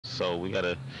So we got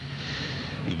to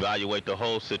evaluate the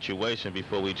whole situation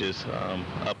before we just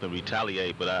up and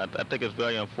retaliate. But I think it's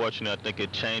very unfortunate. I think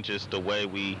it changes the way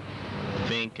we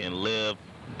think and live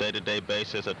day-to-day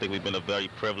basis. I think we've been a very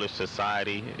privileged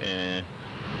society, and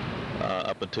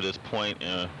up until this point,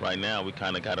 right now, we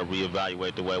kind of got to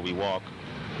reevaluate the way we walk.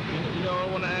 You know, I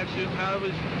want to ask you, how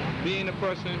is being a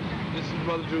person, this is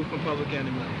Brother Drew from Public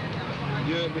Enemy,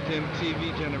 you're within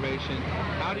TV generation,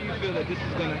 how do you feel that this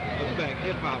is going to affect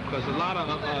hip-hop? Because a lot of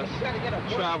us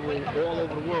travel all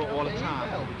over the world all the time.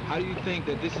 How do you think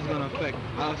that this is going to affect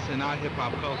us and our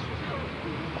hip-hop culture?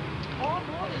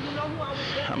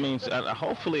 I mean,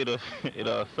 hopefully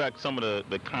it'll affect some of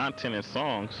the content and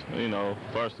songs. You know,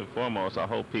 first and foremost, I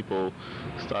hope people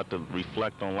start to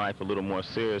reflect on life a little more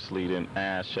seriously than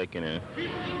ass shaking and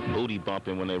booty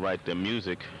bumping when they write their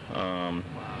music.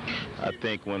 I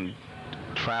think when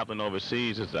traveling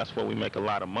overseas, that's where we make a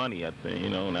lot of money. I think, you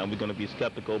know, now we're going to be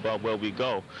skeptical about where we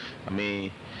go. I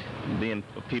mean, being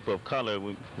people of color,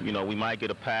 we might get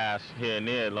a pass here and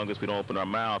there as long as we don't open our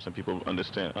mouths and people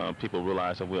understand, people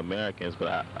realize that we're Americans.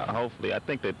 But hopefully, I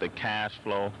think that the cash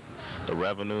flow, the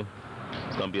revenue,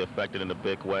 is going to be affected in a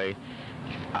big way.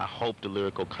 I hope the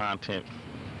lyrical content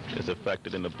is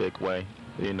affected in a big way,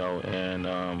 you know,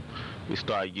 and we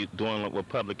start doing what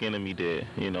Public Enemy did,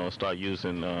 you know, start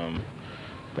using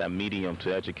that medium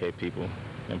to educate people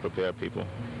and prepare people.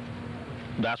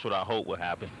 That's what I hope will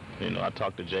happen. You know, I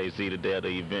talked to Jay-Z the day of the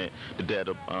event, the day of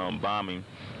the bombing,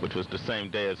 which was the same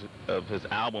day of his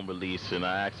album release, and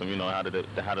I asked him, you know, how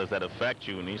does that affect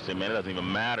you? And he said, man, it doesn't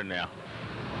even matter now.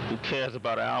 Who cares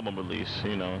about an album release,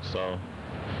 you know? So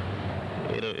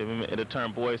it'll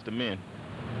turn boys to men.